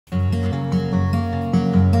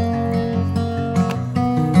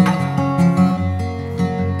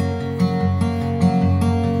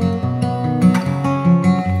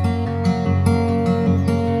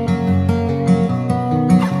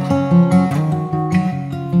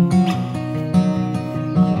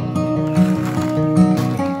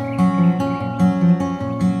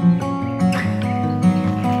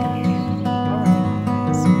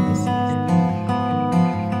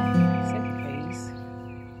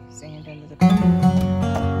sand under the car.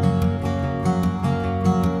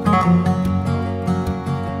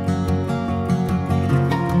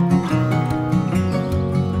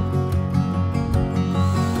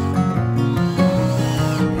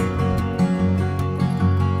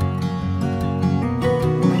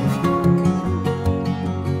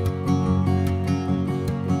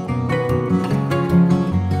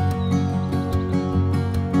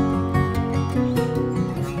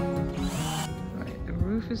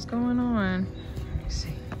 Is going on. Let's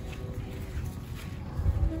see.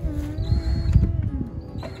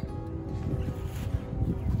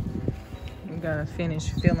 We gotta finish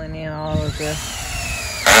filling in all of the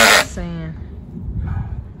sand.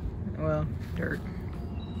 Well, dirt.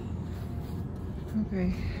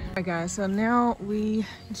 Okay. Alright guys, so now we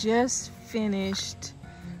just finished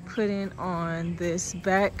putting on this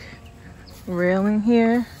back railing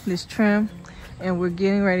here, this trim. And we're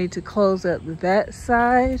getting ready to close up that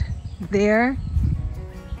side there.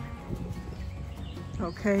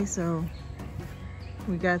 Okay, so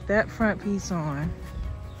we got that front piece on.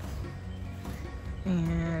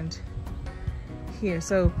 And here,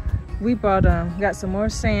 so we bought, got some more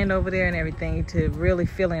sand over there and everything to really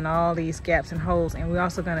fill in all these gaps and holes. And we're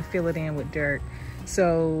also gonna fill it in with dirt.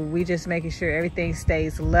 So we just making sure everything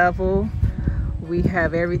stays level. We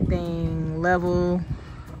have everything level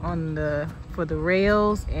on for the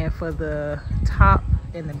rails and for the top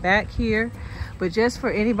in the back here. But just for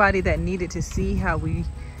anybody that needed to see how we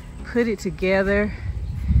put it together,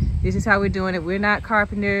 this is how we're doing it. We're not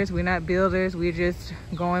carpenters, we're not builders, we're just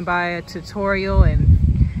going by a tutorial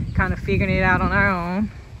and kind of figuring it out on our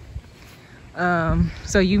own.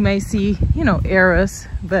 So you may see, you know, errors,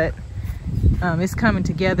 but it's coming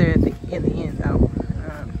together in the end though.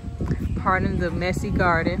 Pardon the messy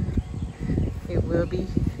garden. It will be,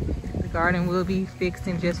 the garden will be fixed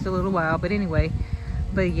in just a little while, but anyway,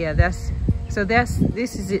 but yeah, this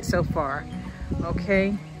is it so far.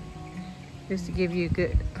 Okay, just to give you a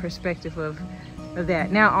good perspective of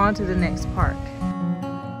that. Now on to the next part.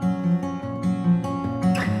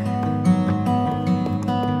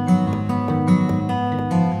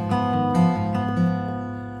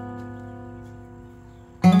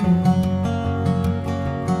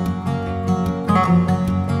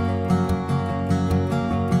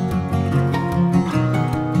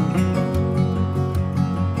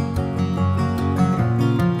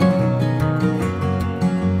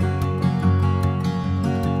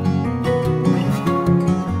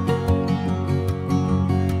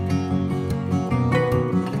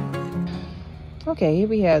 Okay, here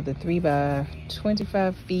we have the 3 by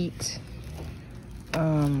 25 feet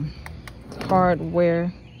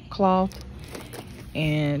hardware cloth,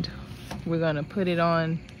 and we're gonna put it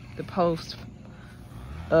on the post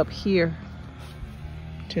up here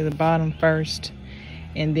to the bottom first,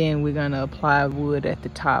 and then we're gonna apply wood at the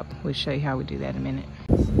top. We'll show you how we do that in a minute.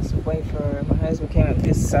 Just wait for my husband came up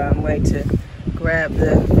this way to grab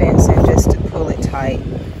the fencing just to pull it tight.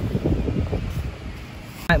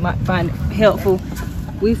 I might find it helpful.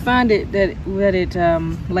 We find it that it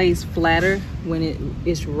lays flatter when it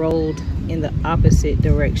is rolled in the opposite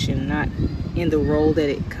direction, not in the roll that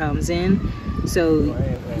it comes in. So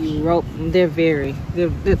you roll. They're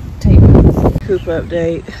tape. Coop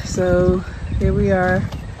update. So here we are.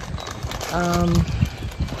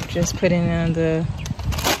 Just putting on the,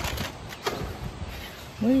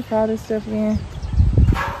 what do you call this stuff again?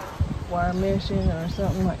 Wire meshing or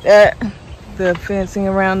something like that. The fencing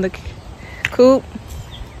around the coop,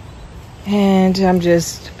 and I'm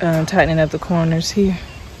just tightening up the corners here.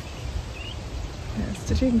 That's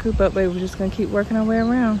the chicken coop up, but we're just gonna keep working our way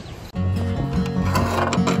around.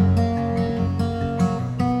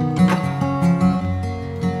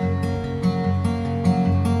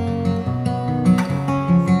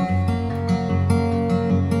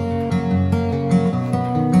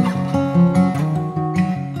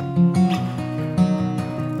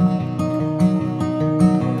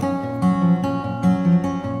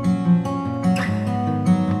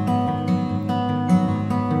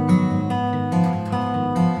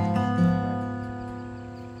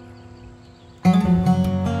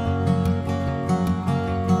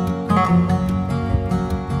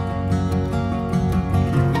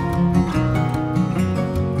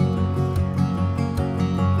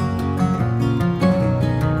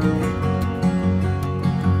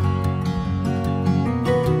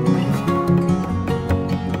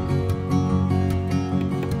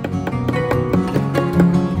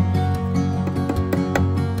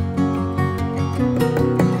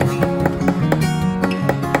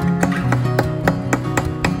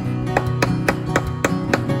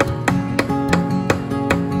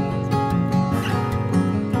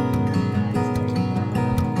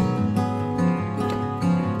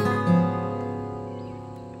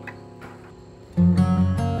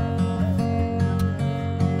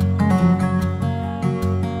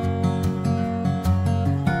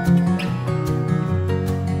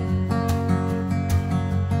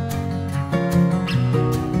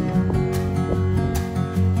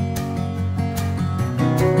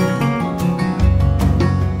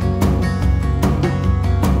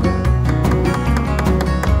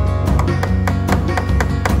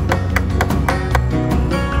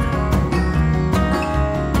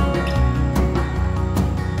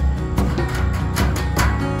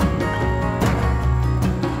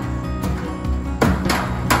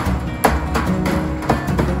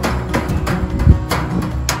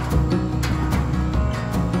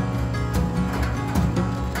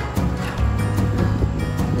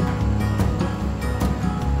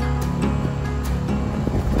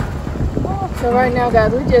 right now,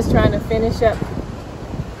 guys, we're just trying to finish up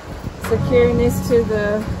securing this to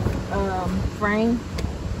the frame,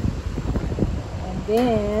 and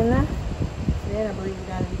then I believe we're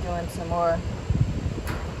going to be doing some more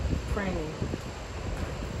framing.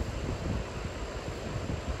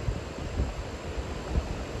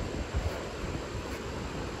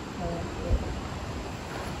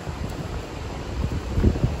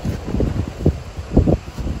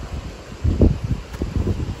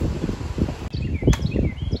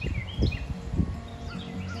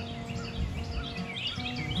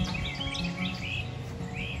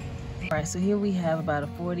 All right, so here we have about a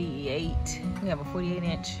 48. We have a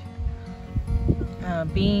 48-inch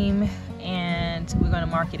beam, and we're going to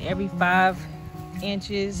mark it every 5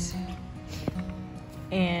 inches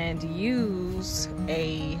and use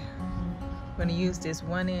a. We're going to use this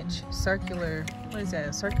 1-inch circular. What is that?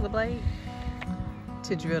 A circular blade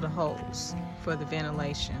to drill the holes for the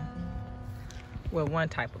ventilation. Well, one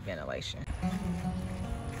type of ventilation.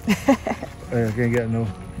 I can't get no.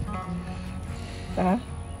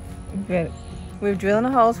 We're drilling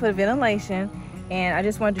the holes for the ventilation, and I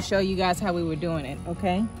just wanted to show you guys how we were doing it,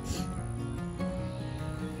 okay?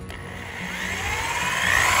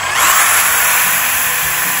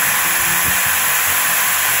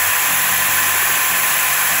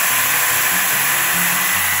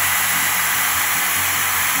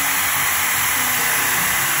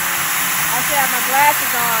 I should have my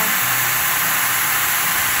glasses on.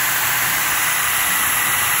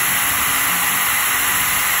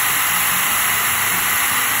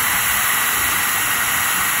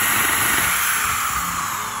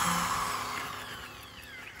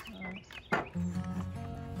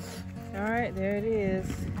 There it is.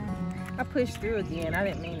 I pushed through again. I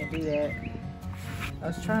didn't mean to do that. I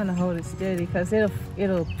was trying to hold it steady because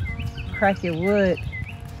it'll crack your wood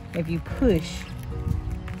if you push.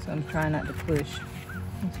 So I'm trying not to push.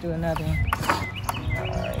 Let's do another one. All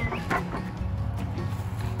right.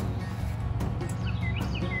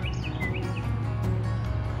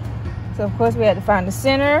 So of course we had to find the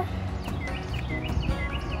center,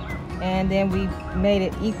 and then we made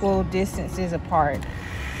it equal distances apart.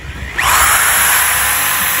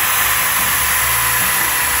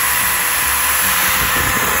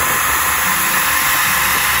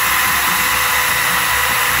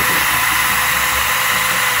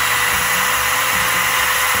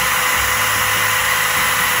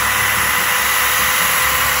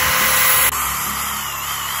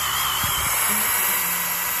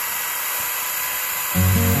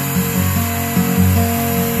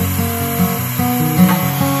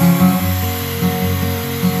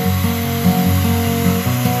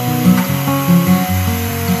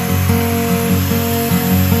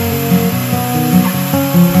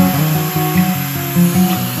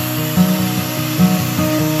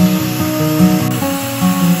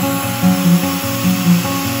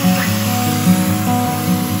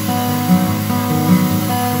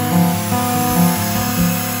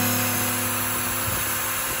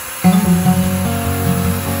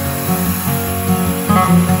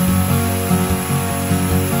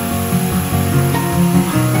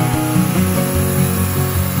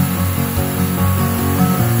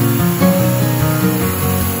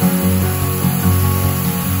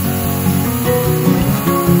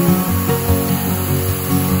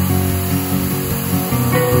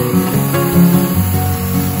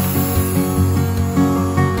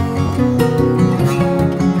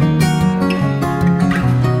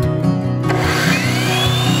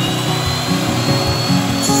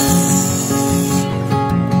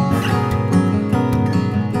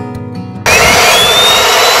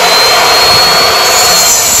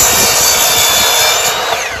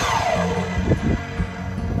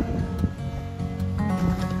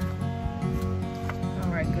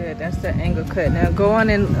 That's the angle cut. Now go on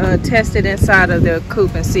and test it inside of the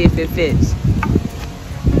coop and see if it fits.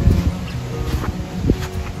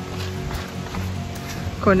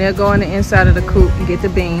 Cornell, go on the inside of the coop and get the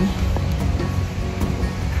beam.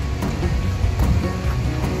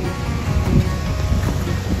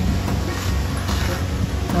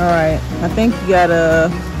 Alright, I think you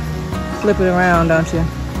gotta flip it around, don't you?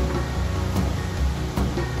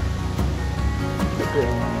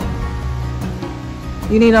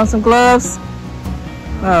 You need on some gloves?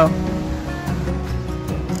 Oh.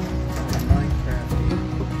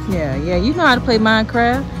 Yeah, you know how to play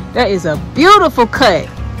Minecraft. That is a beautiful cut.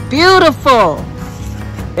 Beautiful.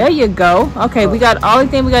 There you go. Okay, we got, only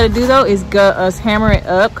thing we got to do though is us hammer it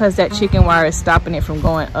up because that chicken wire is stopping it from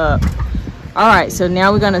going up. All right, so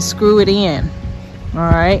now we're going to screw it in. All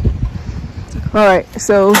right.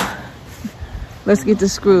 So let's get the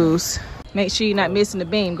screws. Make sure you're not missing the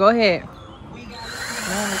beam. Go ahead.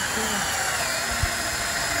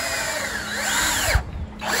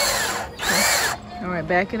 right,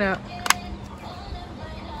 back it up.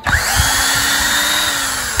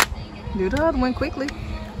 Do the other one quickly.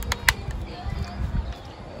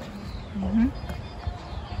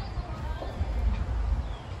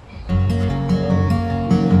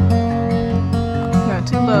 Not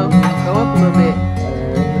too low. Go up a little bit.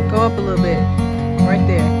 Go up a little bit. Right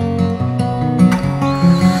there.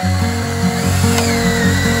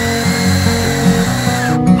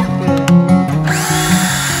 Good.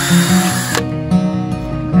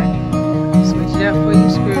 Okay. Switch it up for you,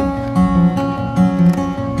 screw.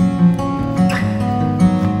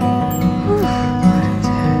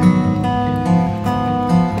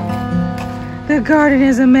 The garden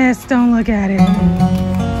is a mess. Don't look at it.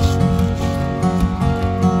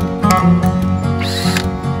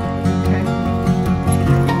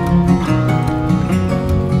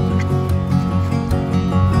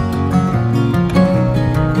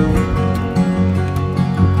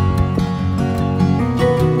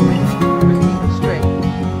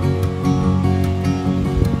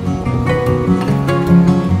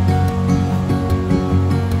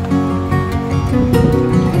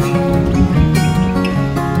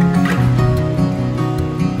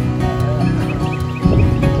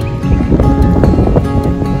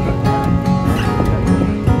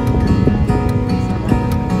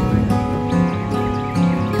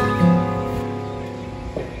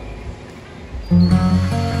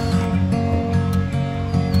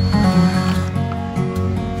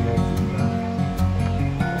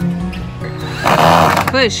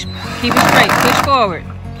 Push. Keep it straight. Push forward.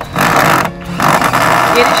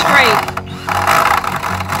 Get it straight.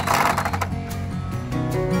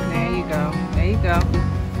 There you go. There you go.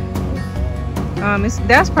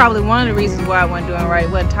 That's probably one of the reasons why I wasn't doing right.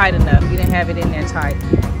 It wasn't tight enough. You didn't have it in there tight.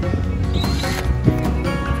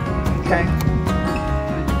 Okay.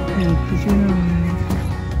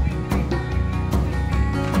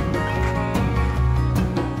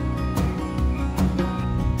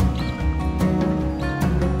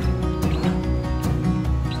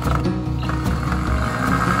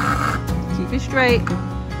 Keep it straight.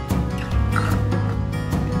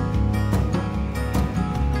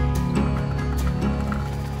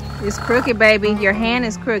 It's crooked, baby. Your hand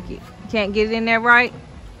is crooked. You can't get it in there right.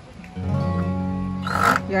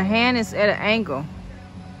 Your hand is at an angle.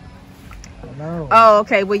 No. Oh,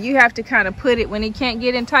 okay. Well, you have to kind of put it, when it can't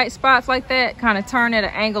get in tight spots like that, kind of turn at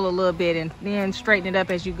an angle a little bit and then straighten it up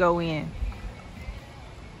as you go in.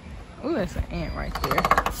 Ooh, that's an ant right there.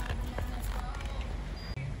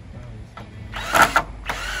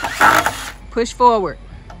 Push forward.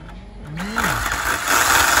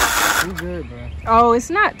 You good, bro. Oh, it's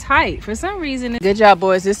not tight. For some reason. Good job,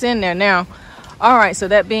 boys. It's in there now. All right, so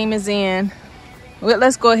that beam is in. Well,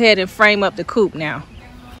 let's go ahead and frame up the coop now.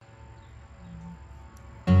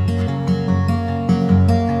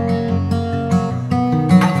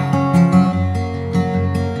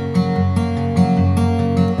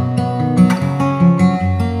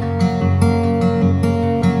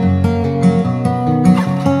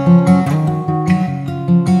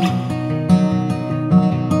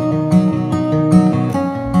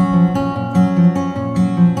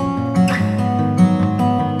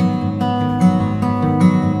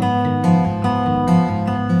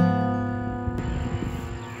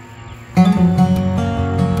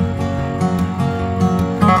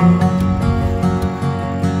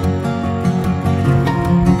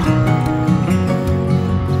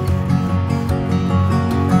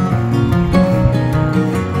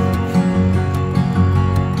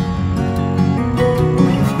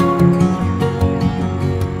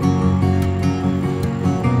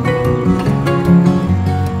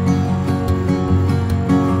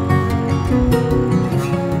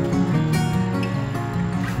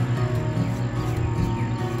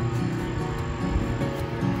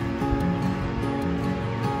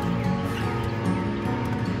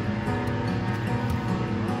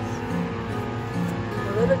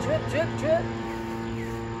 Drip, drip, drip.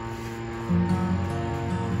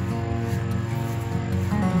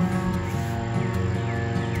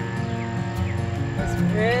 It's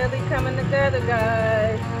really coming together,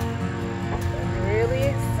 guys. I'm really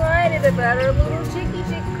excited about our little chicky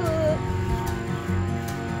chick coop.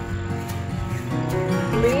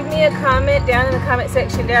 Leave me a comment down in the comment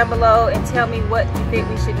section down below and tell me what you think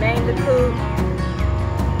we should name the coop.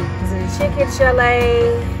 Is it a chicken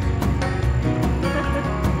chalet?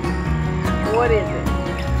 What is it?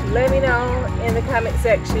 Let me know in the comment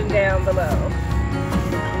section down below.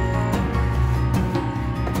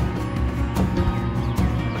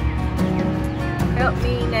 Help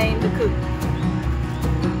me name the coop.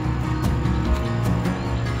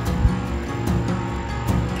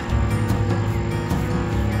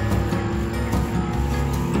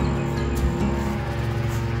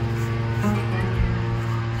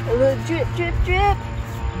 drip.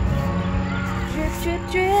 Drip,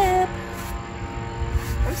 drip, drip.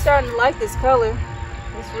 I'm starting to like this color.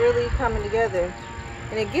 It's really coming together.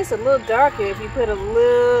 And it gets a little darker if you put a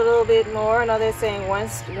little bit more. I know they're saying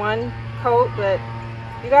one coat, but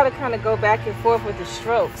you got to kind of go back and forth with the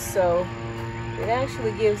strokes. So it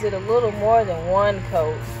actually gives it a little more than one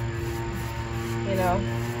coat, you know.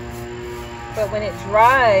 But when it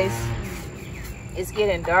dries, it's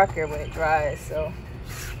getting darker when it dries. So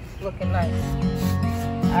it's looking nice.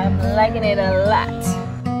 I'm liking it a lot.